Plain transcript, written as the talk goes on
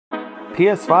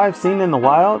PS5 seen in the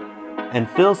wild, and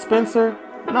Phil Spencer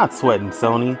not sweating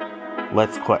Sony.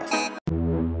 Let's quest.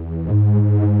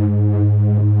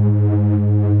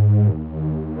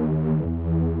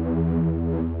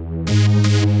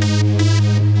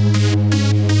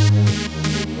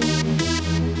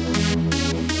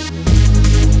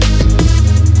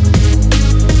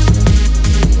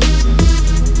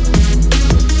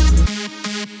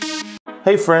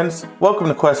 Hey friends, welcome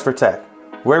to Quest for Tech,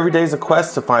 where every day is a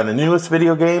quest to find the newest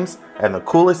video games and the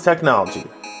coolest technology.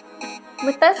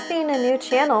 With us being a new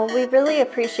channel, we really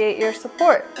appreciate your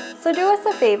support. So do us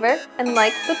a favor and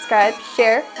like, subscribe,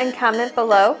 share, and comment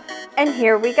below. And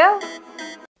here we go.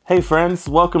 Hey friends,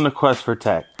 welcome to Quest for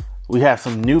Tech. We have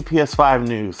some new PS5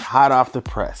 news hot off the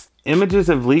press. Images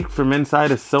have leaked from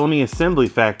inside a Sony assembly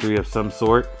factory of some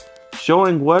sort,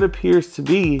 showing what appears to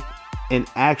be an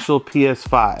actual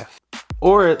PS5.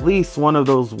 Or at least one of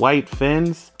those white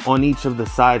fins on each of the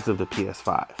sides of the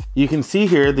PS5. You can see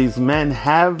here these men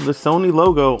have the Sony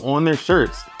logo on their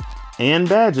shirts and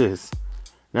badges.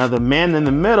 Now the man in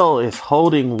the middle is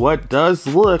holding what does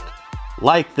look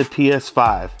like the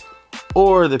PS5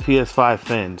 or the PS5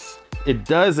 fins. It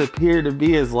does appear to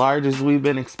be as large as we've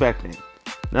been expecting.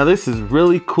 Now this is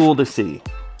really cool to see.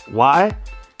 Why?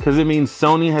 Because it means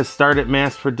Sony has started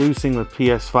mass producing the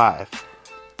PS5.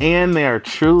 And they are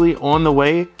truly on the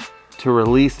way to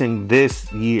releasing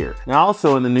this year. Now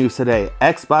also in the news today,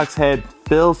 Xbox head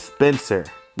Phil Spencer.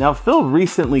 Now Phil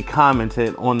recently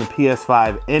commented on the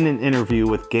PS5 in an interview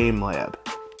with GameLab.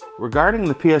 Regarding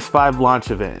the PS5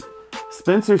 launch event,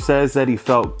 Spencer says that he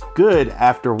felt good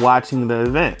after watching the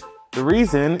event. The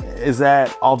reason is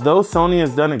that although Sony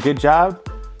has done a good job,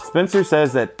 Spencer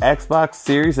says that Xbox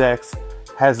Series X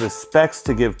has the specs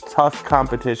to give tough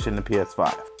competition to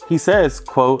PS5. He says,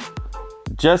 quote,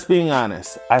 "Just being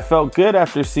honest, I felt good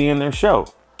after seeing their show.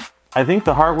 I think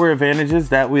the hardware advantages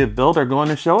that we have built are going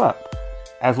to show up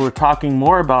as we're talking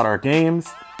more about our games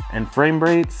and frame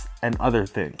rates and other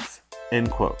things,"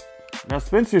 end quote. Now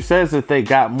Spencer says that they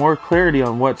got more clarity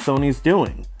on what Sony's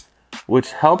doing,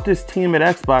 which helped his team at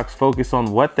Xbox focus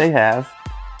on what they have,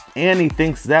 and he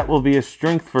thinks that will be a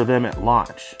strength for them at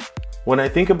launch. When I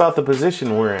think about the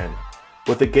position we're in,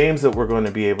 with the games that we're going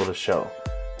to be able to show,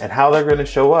 and how they're going to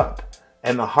show up,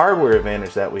 and the hardware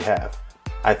advantage that we have,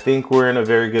 I think we're in a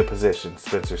very good position,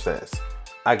 Spencer says.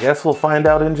 I guess we'll find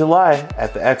out in July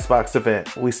at the Xbox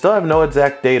event. We still have no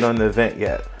exact date on the event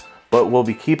yet, but we'll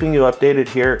be keeping you updated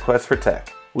here at Quest for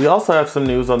Tech. We also have some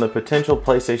news on the potential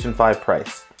PlayStation 5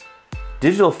 price.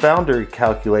 Digital Foundry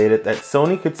calculated that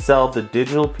Sony could sell the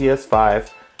digital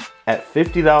PS5 at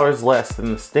 $50 less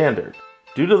than the standard,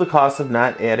 due to the cost of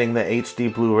not adding the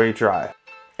HD Blu-ray drive,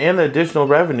 and the additional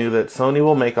revenue that Sony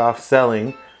will make off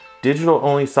selling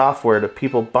digital-only software to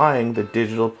people buying the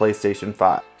digital PlayStation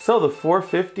 5. So the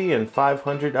 $450 and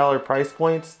 $500 price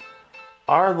points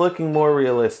are looking more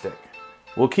realistic.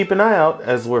 We'll keep an eye out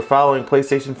as we're following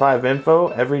PlayStation 5 info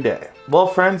every day. Well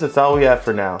friends, that's all we have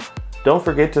for now. Don't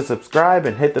forget to subscribe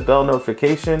and hit the bell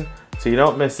notification so you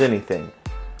don't miss anything.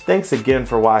 Thanks again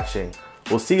for watching.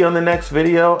 We'll see you on the next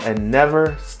video, and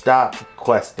never stop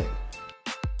questing.